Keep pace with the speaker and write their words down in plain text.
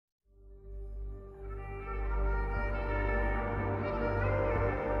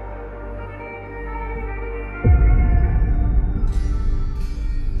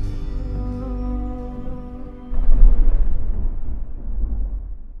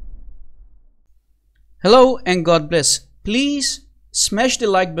Hello and God bless. Please smash the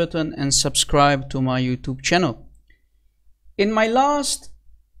like button and subscribe to my YouTube channel. In my last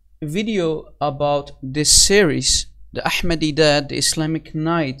video about this series, the Ahmed Deedat, the Islamic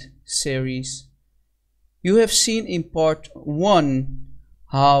Night series, you have seen in part 1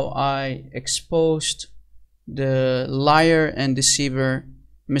 how I exposed the liar and deceiver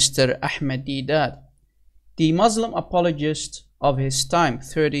Mr. Ahmed Deedat, the Muslim apologist of his time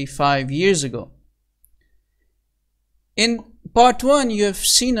 35 years ago. In part 1 you have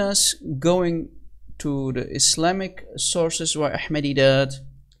seen us going to the Islamic sources where Ahmed Deedat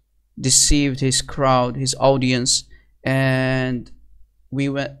deceived his crowd, his audience, and we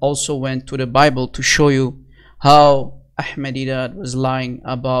also went to the Bible to show you how Ahmed Deedat was lying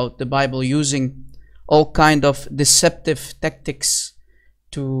about the Bible, using all kind of deceptive tactics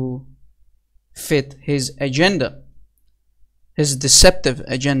to fit his agenda, his deceptive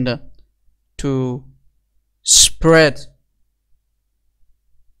agenda to spread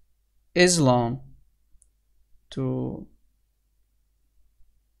Islam, to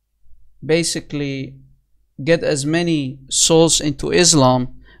basically get as many souls into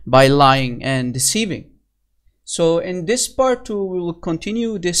Islam by lying and deceiving. So in this part 2 we will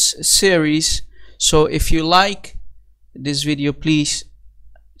continue this series. So if you like this video, please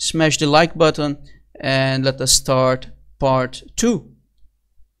smash the like button and let us start part 2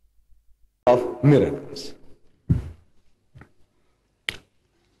 of miracles.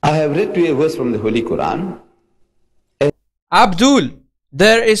 I have read to you a verse from the Holy Quran. Abdul,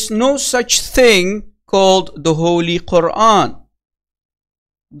 there is no such thing called the Holy Quran.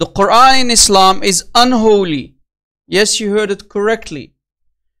 The Quran in Islam is unholy. Yes, you heard it correctly.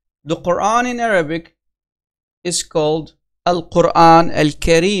 The Quran in Arabic is called Al-Quran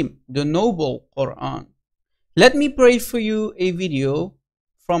Al-Kareem, the Noble Quran. Let me play for you a video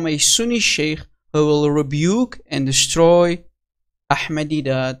from a Sunni Sheikh who will rebuke and destroy Ahmed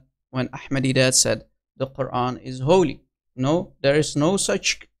Deedat when Ahmed Deedat said the Quran is holy. No, there is no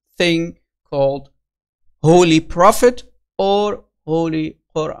such thing called Holy Prophet or Holy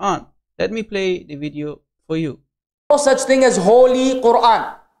Quran. Let me play the video for you. No such thing as Holy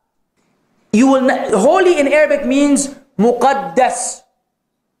Quran. Holy in Arabic means Muqaddas.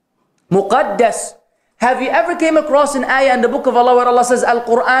 Muqaddas. Have you ever came across an ayah in the book of Allah where Allah says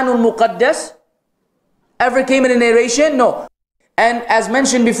Al-Quranul Muqaddas? Ever came in a narration? No. And as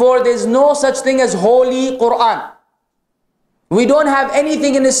mentioned before, there is no such thing as Holy Quran. We don't have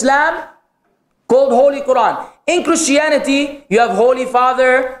anything in Islam called Holy Quran. In Christianity, you have Holy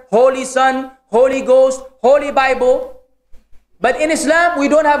Father, Holy Son, Holy Ghost, Holy Bible. But in Islam, we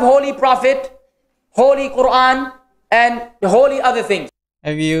don't have Holy Prophet, Holy Quran, and holy other things.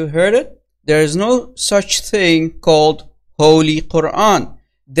 Have you heard it? There is no such thing called Holy Quran.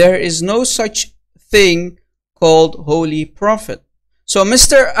 There is no such thing called Holy Prophet. So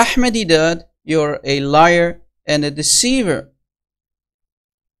Mr. Ahmed Deedat, you're a liar and a deceiver.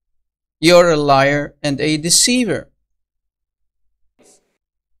 You're a liar and a deceiver.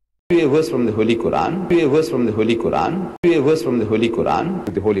 A verse from the Holy Quran. A verse from the Holy Quran. A verse from the Holy Quran.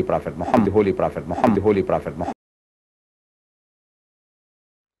 The Holy Prophet Muhammad. The Holy Prophet Muhammad. The Holy Prophet Muhammad.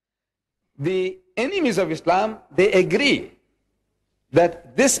 The enemies of Islam, they agree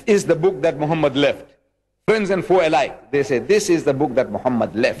that this is the book that Muhammad left. Friends and foe alike, they say this is the book that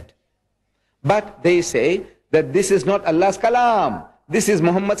Muhammad left. But they say that this is not Allah's kalam. This is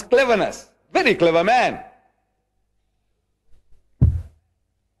Muhammad's cleverness. Very clever man.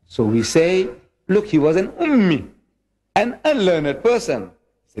 So we say, look, he was an ummi, an unlearned person.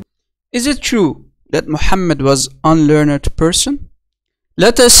 Is it true that Muhammad was an unlearned person?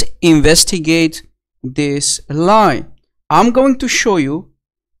 Let us investigate this lie. I'm going to show you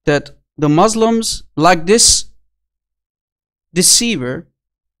that the Muslims, like this deceiver,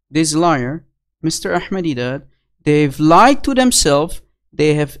 this liar, Mr. Ahmed Deedat, they've lied to themselves,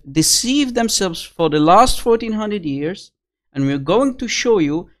 they have deceived themselves for the last 1400 years, and we're going to show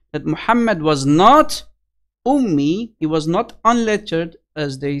you that Muhammad was not ummi, he was not unlettered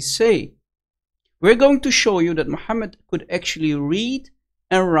as they say. We're going to show you that Muhammad could actually read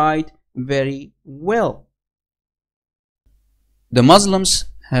and write very well. The Muslims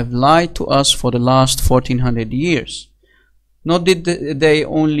have lied to us for the last 1400 years. Not did they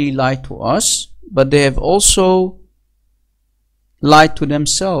only lie to us, but they have also lied to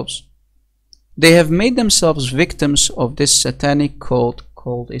themselves. They have made themselves victims of this satanic cult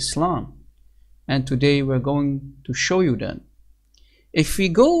called Islam. And today we're going to show you that. If we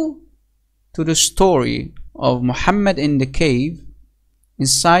go to the story of Muhammad in the cave,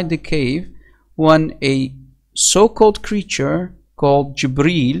 inside the cave, when a so-called creature called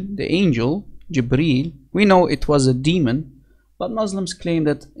Jibreel, the angel, Jibreel. We know it was a demon, but Muslims claim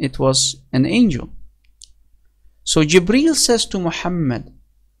that it was an angel. So Jibreel says to Muhammad,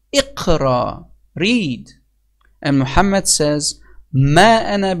 Iqra, read. And Muhammad says, Ma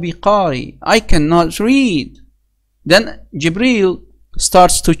ana biqari, I cannot read. Then Jibreel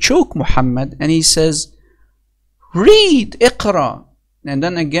starts to choke Muhammad and he says, read, Iqra. And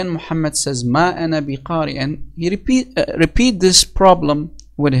then again Muhammad says, Ma ana biqari. And he repeat this problem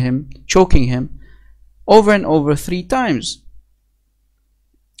with him, choking him, over and over 3 times.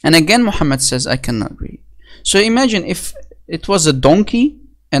 And again Muhammad says, I cannot read. So imagine if it was a donkey,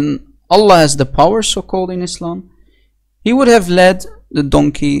 and Allah has the power so-called in Islam, He would have let the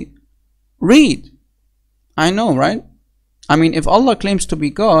donkey read. I know, right? I mean, if Allah claims to be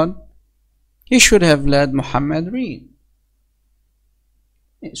God, He should have let Muhammad read.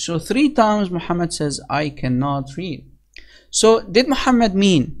 So 3 times Muhammad says, I cannot read. So did Muhammad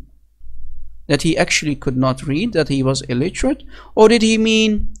mean that he actually could not read, that he was illiterate? Or did he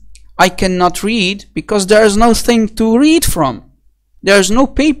mean, I cannot read because there is nothing to read from? There is no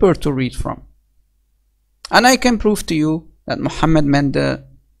paper to read from. And I can prove to you that Muhammad meant the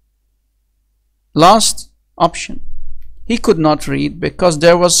last option. He could not read because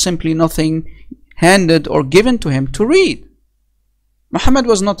there was simply nothing handed or given to him to read. Muhammad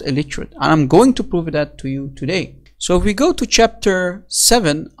was not illiterate, and I'm going to prove that to you today. So if we go to chapter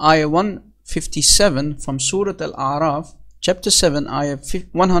 7, ayah 157 from Surah Al-A'raf, chapter 7, ayah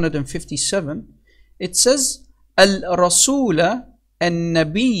 157, it says, Al-Rasula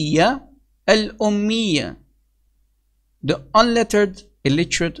Al-Nabiyya Al-Ummiyya, the unlettered,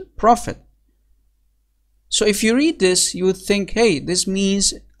 illiterate prophet. So if you read this, you would think, hey, this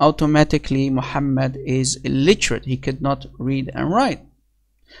means automatically Muhammad is illiterate. He could not read and write.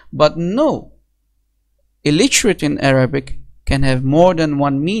 But no, illiterate in Arabic can have more than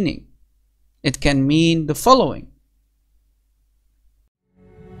one meaning. It can mean the following.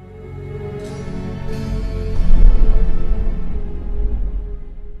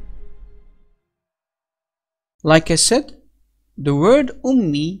 Like I said, the word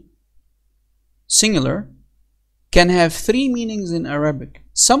ummi, singular, can have 3 meanings in Arabic.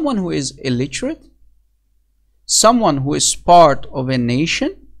 Someone who is illiterate, someone who is part of a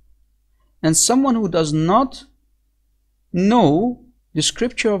nation, and someone who does not know the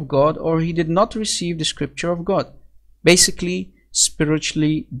scripture of God, or he did not receive the scripture of God. Basically,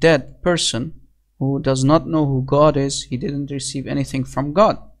 spiritually dead person who does not know who God is. He didn't receive anything from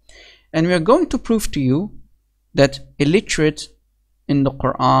God. And we are going to prove to you that illiterate in the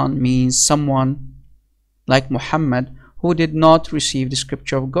Quran means someone like Muhammad who did not receive the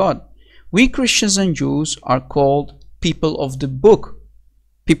scripture of God. We Christians and Jews are called people of the book,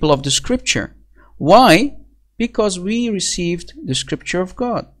 people of the scripture. Why? Because we received the scripture of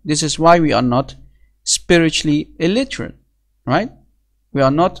God. This is why we are not spiritually illiterate, right? We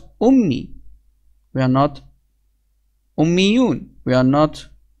are not ummi. We are not ummiyun. We are not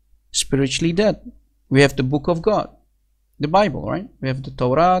spiritually dead. We have the book of God, the Bible, right? We have the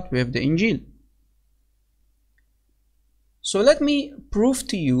Torah, we have the Injil. So let me prove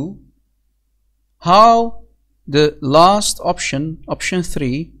to you how the last option, option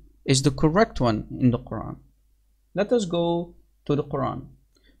 3, is the correct one in the Quran. Let us go to the Quran.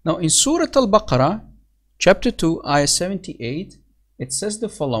 Now in Surah Al-Baqarah, chapter 2, ayah 78, it says the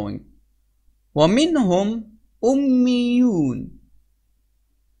following. وَمِنْهُمْ أُمِّيُّونَ,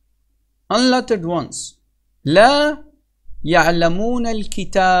 unlettered ones. لا يعلمون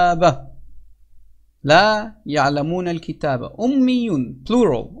الكتاب. لا يعلمون الكتاب. أميون,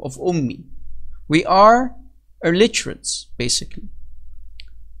 plural of ummi. We are illiterates, basically.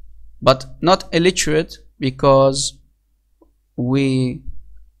 But not illiterate because we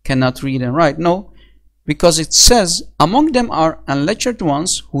cannot read and write. No, because it says, among them are unlettered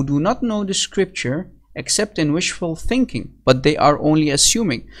ones who do not know the scripture except in wishful thinking, but they are only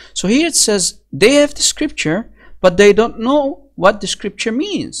assuming. So here it says they have the scripture, but they don't know what the scripture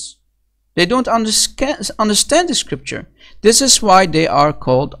means. They don't understand the scripture. This is why they are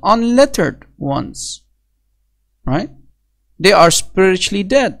called unlettered ones, right? They are spiritually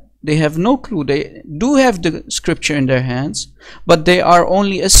dead. They have no clue. They do have the scripture in their hands, but they are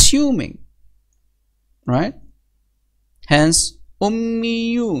only assuming, right? Hence,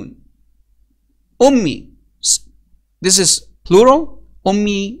 ummiyun. Ummi, this is plural.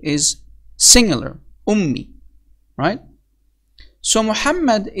 Ummi is singular. Ummi, right? So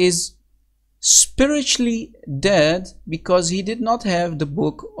Muhammad is spiritually dead because he did not have the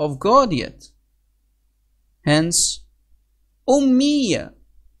book of God yet. Hence, ummiya,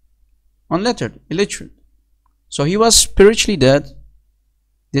 unlettered, illiterate. So he was spiritually dead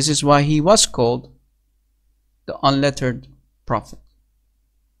This is why he was called the unlettered prophet.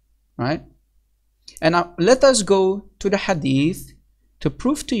 Right? And now let us go to the hadith to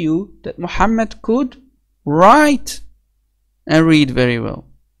prove to you that Muhammad could write and read very well.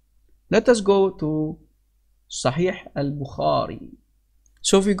 Let us go to Sahih al-Bukhari.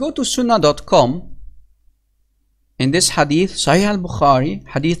 So if we go to sunnah.com, in this hadith, Sahih al-Bukhari,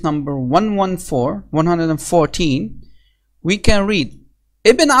 hadith number 114, we can read,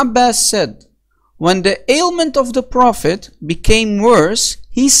 Ibn Abbas said, when the ailment of the Prophet became worse,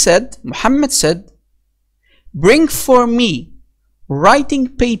 he said, Muhammad said, bring for me writing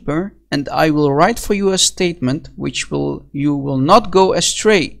paper, and I will write for you a statement which you will not go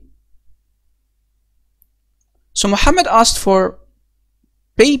astray. So Muhammad asked for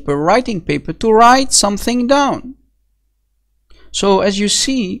paper, writing paper, to write something down. So as you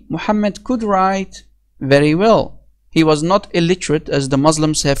see, Muhammad could write very well. He was not illiterate as the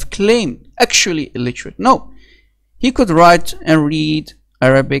Muslims have claimed, actually illiterate. No, he could write and read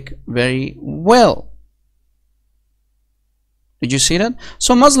Arabic very well. Did you see that?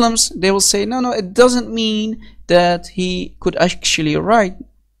 So Muslims, they will say, no, it doesn't mean that he could actually write.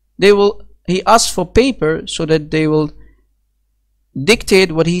 He asked for paper so that they will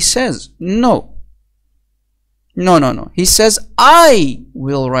dictate what he says. No. He says, I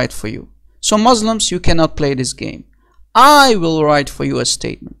will write for you. So Muslims, you cannot play this game. I will write for you a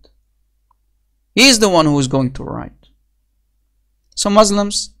statement. He is the one who is going to write. So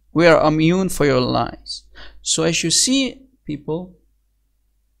Muslims, we are immune for your lies. So as you see, people,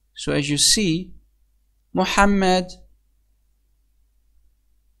 Muhammad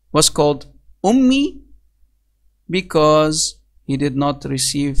was called Ummi because he did not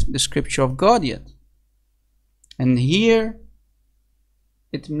receive the scripture of God yet. And here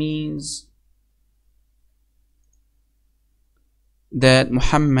it means that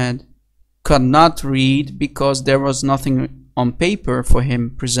Muhammad could not read because there was nothing on paper for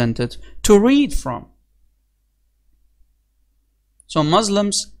him presented to read from. So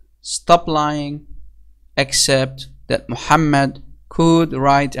Muslims, stop lying, accept that Muhammad could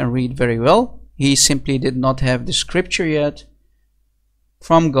write and read very well. He simply did not have the scripture yet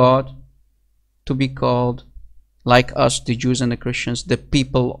from God to be called, like us, the Jews and the Christians, the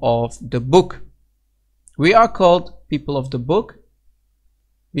people of the book. We are called people of the book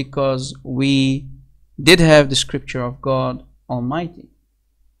because we did have the scripture of God Almighty,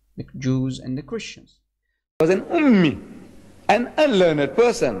 the Jews and the Christians. He was an ummi, an unlearned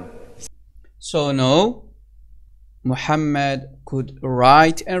person. So no, Muhammad could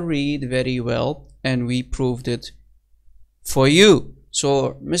write and read very well, and we proved it for you.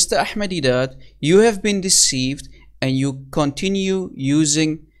 So Mr. Ahmed Deedat, you have been deceived, and you continue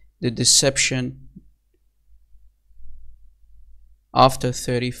using the deception after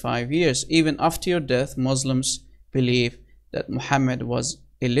 35 years. Even after your death, Muslims believe that Muhammad was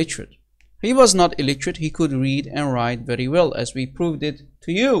illiterate. He was not illiterate. He could read and write very well, as we proved it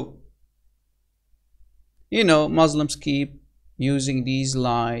to you. You know, Muslims keep using these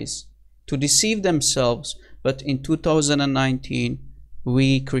lies to deceive themselves, but in 2019,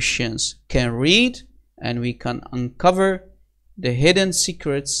 we Christians can read and we can uncover the hidden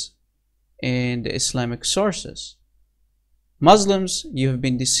secrets in the Islamic sources. Muslims, you have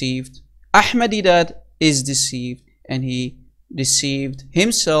been deceived. Ahmed Deedat is deceived, and he deceived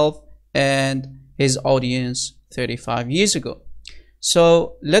himself and his audience 35 years ago.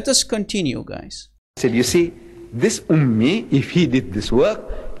 So let us continue, guys. I said, you see, this ummi, if he did this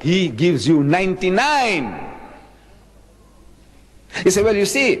work, he gives you 99. He said, well, you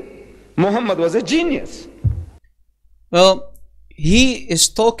see, Muhammad was a genius. Well, he is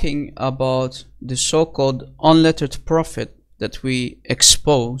talking about the so-called unlettered prophet that we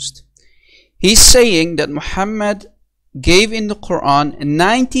exposed. He's saying that Muhammad gave in the Quran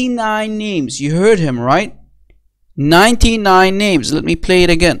 99 names. You heard him, right? 99 names. Let me play it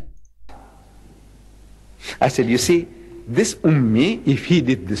again. I said, you see, this ummi, if he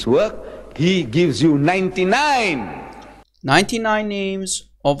did this work, he gives you 99. 99 names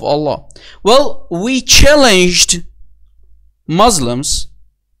of Allah. Well, we challenged Muslims.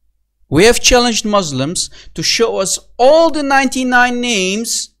 We have challenged Muslims to show us all the 99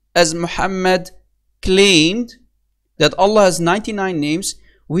 names, as Muhammad claimed that Allah has 99 names.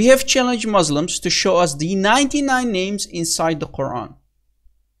 We have challenged Muslims to show us the 99 names inside the Quran.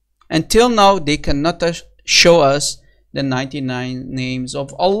 Until now, they cannot show us the 99 names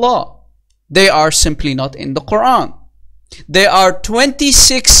of Allah. They are simply not in the Quran. There are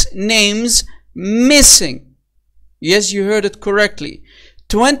 26 names missing. Yes, you heard it correctly.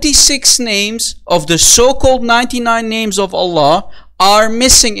 26 names of the so-called 99 names of Allah are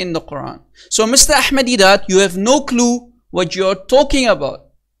missing in the Quran. So Mr. Ahmed Deedat, you have no clue what you're talking about.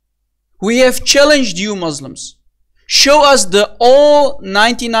 We have challenged you Muslims. Show us the all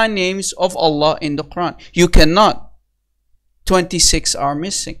 99 names of Allah in the Quran. You cannot. 26 are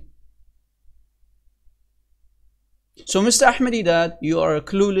missing. So Mr. Ahmed Deedat, you are a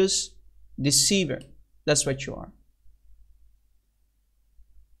clueless deceiver. That's what you are.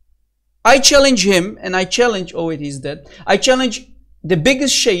 I challenge him, and I challenge, oh it is that, I challenge the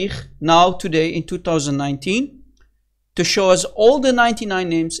biggest sheikh now today in 2019 to show us all the 99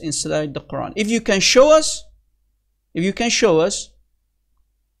 names inside the Quran. If you can show us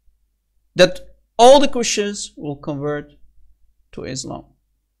that all the Christians will convert to Islam.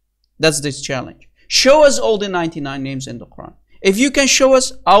 That's this challenge. Show us all the 99 names in the Quran. If you can show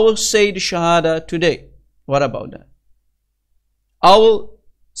us, I will say the Shahada today. What about that? I will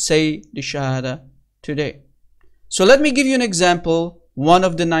say the Shahada today. So let me give you an example. One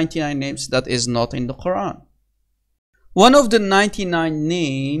of the 99 names that is not in the Quran. One of the 99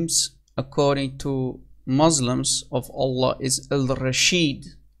 names according to Muslims of Allah is Al-Rashid.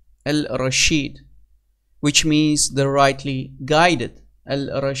 Al-Rashid, which means the rightly guided.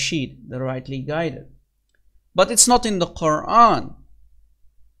 Al-Rashid, the rightly guided. But it's not in the Quran.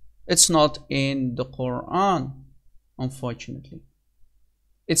 It's not in the Quran, unfortunately.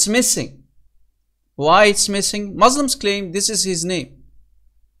 It's missing. Why it's missing? Muslims claim this is his name.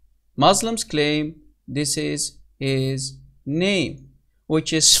 Muslims claim this is his name,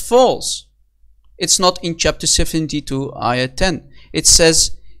 which is false. It's not in chapter 72, ayah 10. It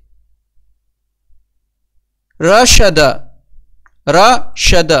says, Rashada,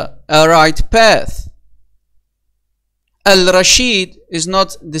 Rashada, a right path. Al-Rashid is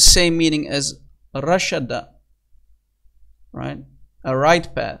not the same meaning as Rashada, right? A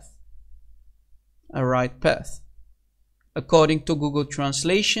right path. A right path. According to Google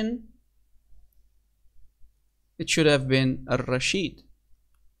Translation, it should have been Al-Rashid,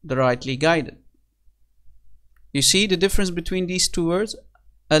 the rightly guided. You see the difference between these two words?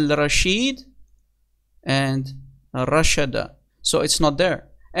 Al-Rashid and Rashada. So it's not there.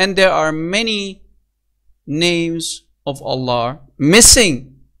 And there are many names of Allah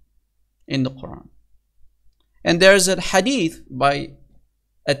missing in the Quran. And there's a hadith by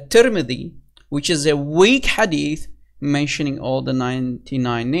At-Tirmidhi, which is a weak hadith mentioning all the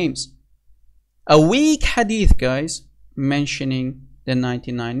 99 names. A weak hadith, guys, mentioning the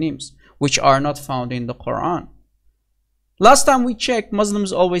 99 names, which are not found in the Quran. Last time we checked,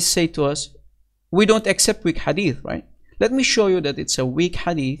 Muslims always say to us, we don't accept weak hadith, right? Let me show you that it's a weak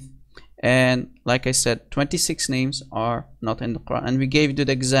hadith. And like I said, 26 names are not in the Quran. And we gave you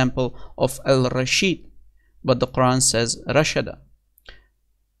the example of Al-Rashid, but the Quran says Rashada.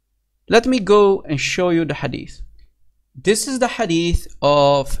 Let me go and show you the hadith. This is the hadith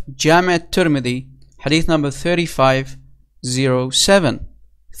of Jami' at-Tirmidhi, hadith number 3507.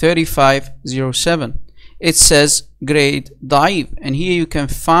 3507. It says grade Da'if, and here you can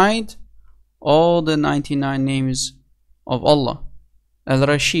find all the 99 names of Allah.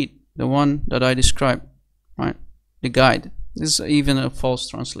 Al-Rashid, the one that I described, right? The guide. This is even a false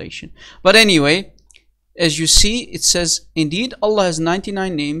translation. But anyway, as you see, it says, indeed, Allah has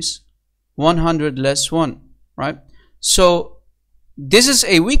 99 names, 100 less 1, right? So, this is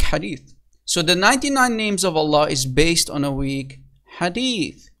a weak hadith. So, the 99 names of Allah is based on a weak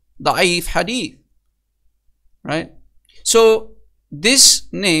hadith, da'if hadith, right? So, this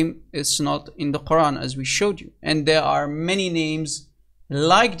name is not in the Quran as we showed you. And there are many names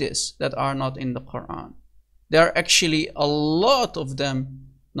like this that are not in the Quran. There are actually a lot of them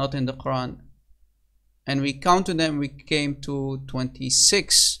not in the Quran. And we counted them, we came to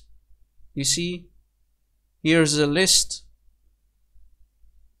 26. You see, here's a list.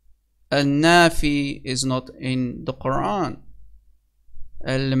 Al-Nafi is not in the Quran.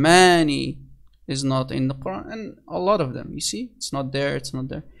 Al-Mani is not in the Quran, and a lot of them, you see, it's not there, it's not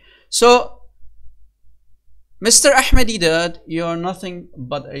there. So, Mr. Ahmed Deedat, you are nothing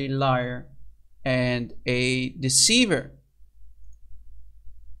but a liar and a deceiver.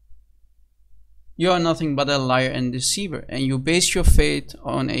 You are nothing but a liar and deceiver, and you base your faith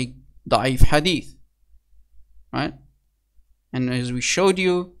on a da'if hadith, right? And as we showed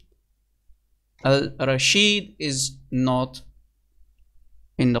you, Al-Rashid is not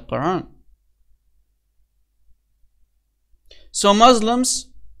in the Quran. So Muslims,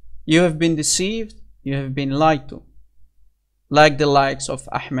 you have been deceived, you have been lied to, like the likes of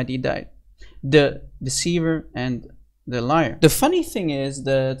Ahmed Deedat, the deceiver and the liar. The funny thing is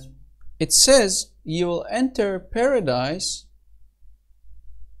that it says you will enter paradise.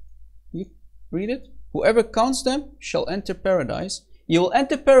 You read it? Whoever counts them shall enter paradise You will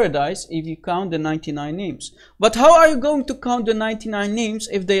enter paradise if you count the 99 names. But how are you going to count the 99 names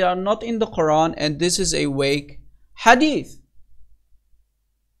if they are not in the Quran and this is a weak hadith?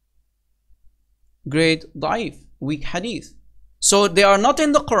 Great da'if, weak hadith. So they are not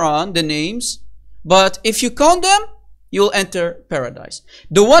in the Quran, the names, but if you count them, you will enter paradise.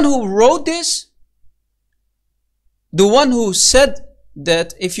 The one who wrote this, the one who said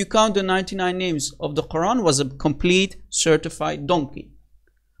that if you count the 99 names of the Quran, was a complete certified donkey.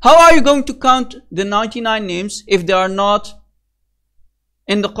 How are you going to count the 99 names if they are not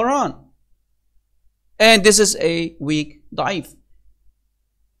in the Quran? And this is a weak da'if.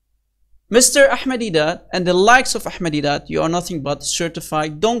 Mr. Ahmed Deedat and the likes of Ahmed Deedat, you are nothing but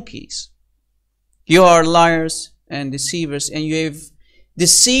certified donkeys. You are liars and deceivers, and you have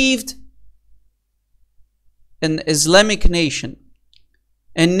deceived an Islamic nation,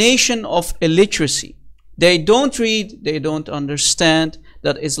 a nation of illiteracy. They don't read, they don't understand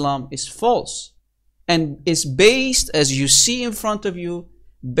that Islam is false and is based, as you see in front of you,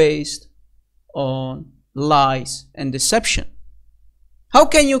 based on lies and deception. How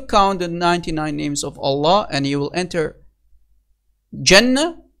can you count the 99 names of Allah and you will enter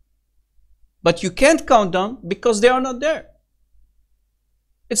Jannah, but you can't count them because they are not there?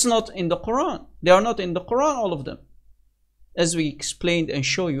 It's not in the Quran. They are not in the Quran, all of them, as we explained and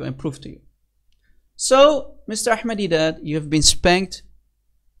show you and prove to you. So, Mr. Ahmed Deedat, you have been spanked,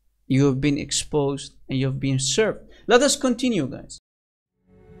 you have been exposed, and you have been served. Let us continue, guys.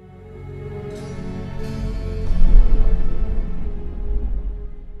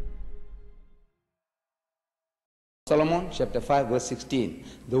 Solomon chapter 5 verse 16.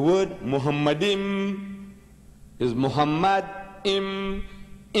 The word Muhammadim is Muhammad, im,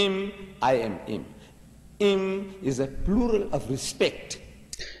 I am im. Im is a plural of respect.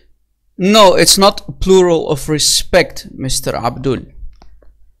 No, it's not plural of respect, Mr. Abdul.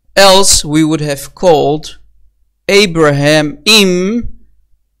 Else we would have called Abraham im,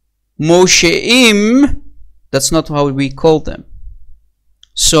 Moshe im. That's not how we call them.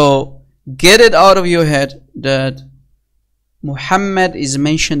 So get it out of your head that Muhammad is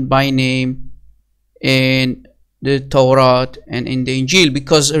mentioned by name in the Torah and in the Injil,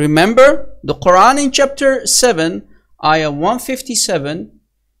 because remember, the Quran in chapter 7 ayah 157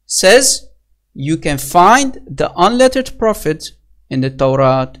 says you can find the unlettered prophet in the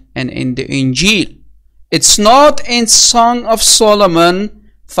Torah and in the Injil. It's not in Song of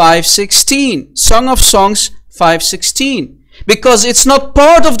Solomon 5:16, Song of Songs 5:16, because it's not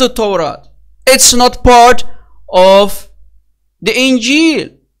part of the Torah, it's not part of the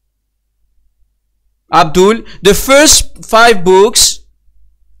Injil. Abdul, the first 5 books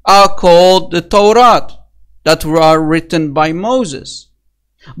are called the Torah, that were written by Moses.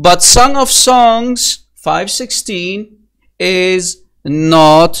 But Song of Songs 5:16 is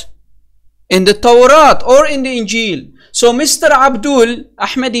not in the Torah or in the Injil. So Mr. Abdul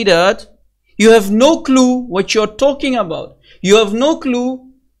Ahmed Deedat, you have no clue what you're talking about. You have no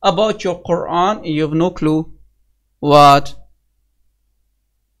clue about your Quran, and you have no clue what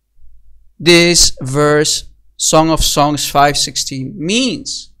this verse Song of Songs 5:16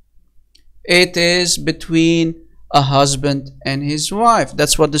 means. It is between a husband and his wife.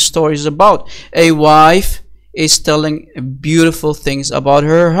 That's what the story is about. A wife is telling beautiful things about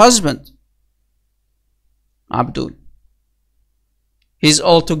her husband, Abdul. He's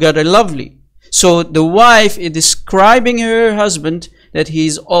altogether lovely. So the wife is describing her husband that he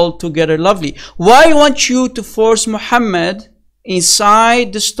is altogether lovely. Why want you to force Muhammad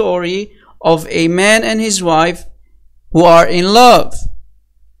inside the story of a man and his wife who are in love?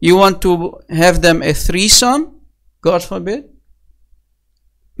 You want to have them a threesome? God forbid.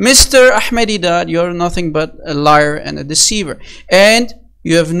 Mr. Ahmed Deedat, you're nothing but a liar and a deceiver. And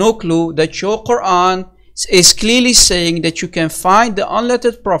you have no clue that your Quran is clearly saying that you can find the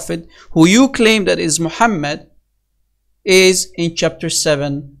unlettered prophet who you claim that is Muhammad is in chapter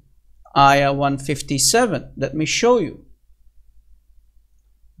 7, ayah 157. Let me show you.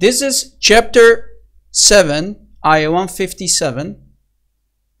 This is chapter 7, ayah 157.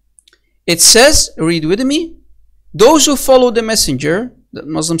 It says, read with me, those who follow the messenger, that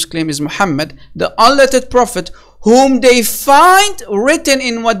Muslims claim is Muhammad, the unlettered prophet, whom they find written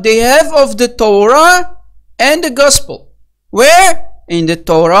in what they have of the Torah and the Gospel. Where? In the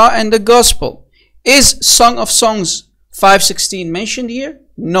Torah and the Gospel. Is Song of Songs 5:16 mentioned here?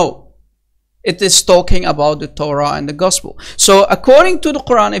 No. It is talking about the Torah and the Gospel. So according to the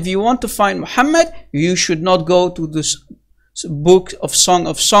Quran, if you want to find Muhammad, you should not go to this book of Song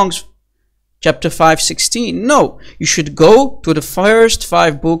of Songs chapter 5:16. No, you should go to the first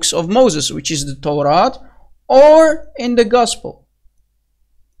 5 books of Moses, which is the Torah or in the Gospel.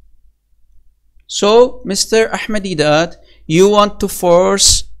 So, Mr. Ahmed Deedat, you want to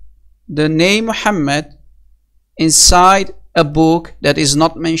force the name Muhammad inside a book that is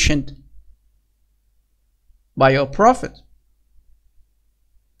not mentioned by your Prophet.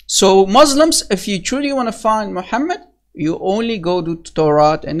 So Muslims, if you truly want to find Muhammad, you only go to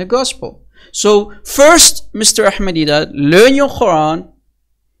Torah and the Gospel. So first, Mr. Ahmed Deedat, learn your Quran,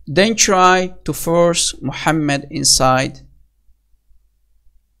 then try to force Muhammad inside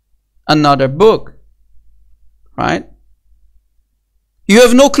another book, right? You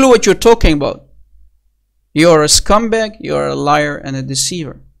have no clue what you're talking about. You're a scumbag, you're a liar and a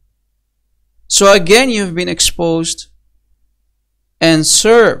deceiver. So again, you've been exposed and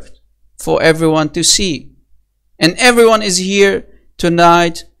served for everyone to see. And everyone is here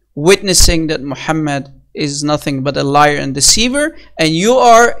tonight witnessing that Muhammad is nothing but a liar and deceiver, and you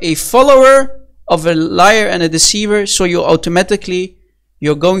are a follower of a liar and a deceiver, so you automatically,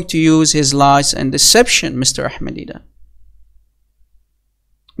 you're going to use his lies and deception, Mr. Ahmed Deedat.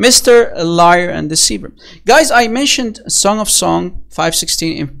 Mr. Liar and Deceiver. Guys, I mentioned Song of Song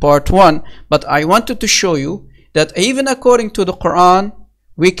 516 in part 1, but I wanted to show you that even according to the Quran,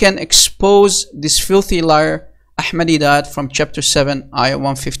 we can expose this filthy liar Ahmed Deedat from chapter 7, ayah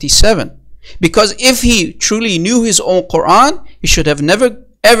 157. Because if he truly knew his own Quran, he should have never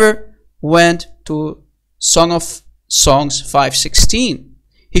ever went to Song of Songs 516.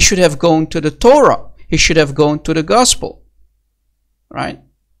 He should have gone to the Torah. He should have gone to the Gospel. Right?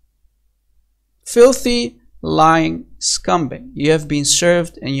 Filthy, lying scumbag. You have been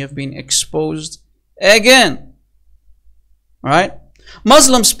served and you have been exposed again. Right?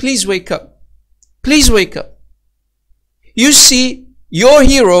 Muslims, please wake up. Please wake up. You see, your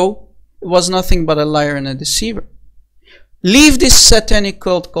hero was nothing but a liar and a deceiver. Leave this satanic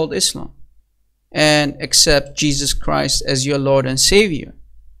cult called Islam and accept Jesus Christ as your Lord and Savior.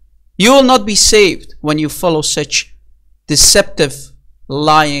 You will not be saved when you follow such deceptive,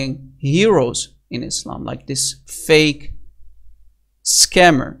 lying heroes in Islam, like this fake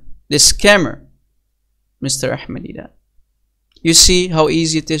scammer, this scammer, Mr. Ahmed Deedat. You see how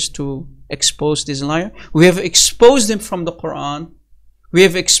easy it is to expose this liar? We have exposed him from the Quran. We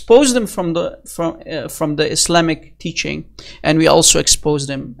have exposed them from the Islamic teaching, and we also exposed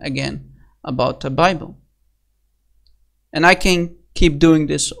them again about the Bible. And I can keep doing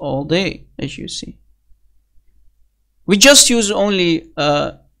this all day, as you see. We just use only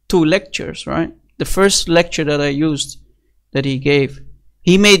 2 lectures, right? The first lecture that I used, that he gave,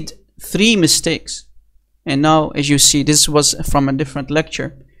 he made 3 mistakes. And now, as you see, this was from a different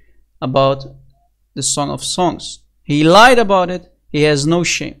lecture about the Song of Songs. He lied about it. He has no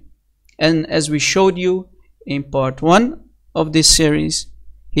shame. And as we showed you in part 1 of this series,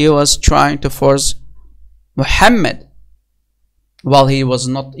 he was trying to force Muhammad while he was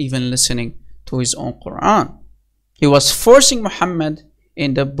not even listening to his own Quran. He was forcing Muhammad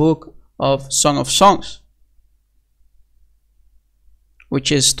in the book of Song of Songs,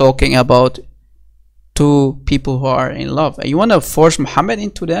 which is talking about 2 people who are in love. And you want to force Muhammad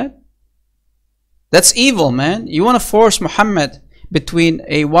into that? That's evil, man. You want to force Muhammad between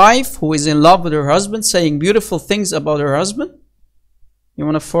a wife who is in love with her husband, saying beautiful things about her husband? You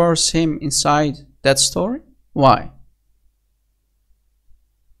want to force him inside that story? Why?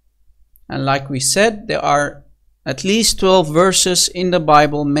 And like we said, there are at least 12 verses in the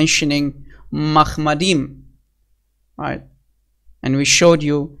Bible mentioning Mahmadim, right? And we showed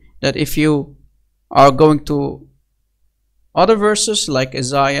you that if you are going to other verses like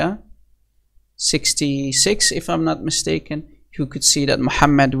Isaiah 66, if I'm not mistaken, you could see that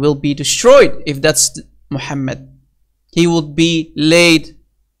Muhammad will be destroyed. If that's Muhammad, he would be laid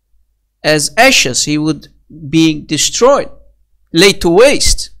as ashes. He would be destroyed, laid to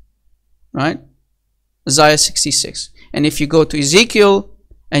waste, right? Isaiah 66. And if you go to Ezekiel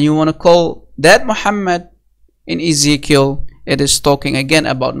and you want to call that Muhammad in Ezekiel, it is talking again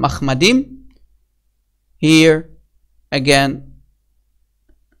about Mahmadim. Here again,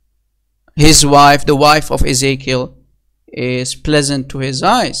 his wife, the wife of Ezekiel, is pleasant to his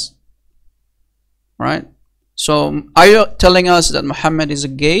eyes, right? So are you telling us that Muhammad is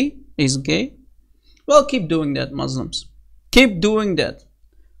gay? Well, keep doing that, Muslims. Keep doing that.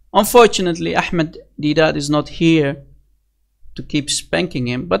 Unfortunately, Ahmed Deedat is not here to keep spanking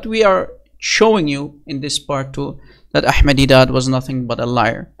him, but we are showing you in this part 2 that Ahmed Deedat was nothing but a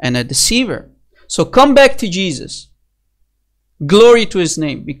liar and a deceiver. So come back to Jesus. Glory to his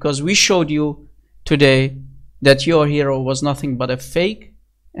name, because we showed you today that your hero was nothing but a fake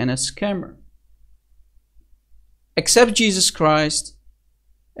and a scammer. Accept Jesus Christ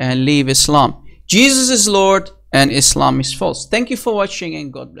and leave Islam. Jesus is Lord and Islam is false. Thank you for watching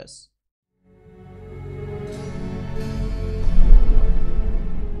and God bless.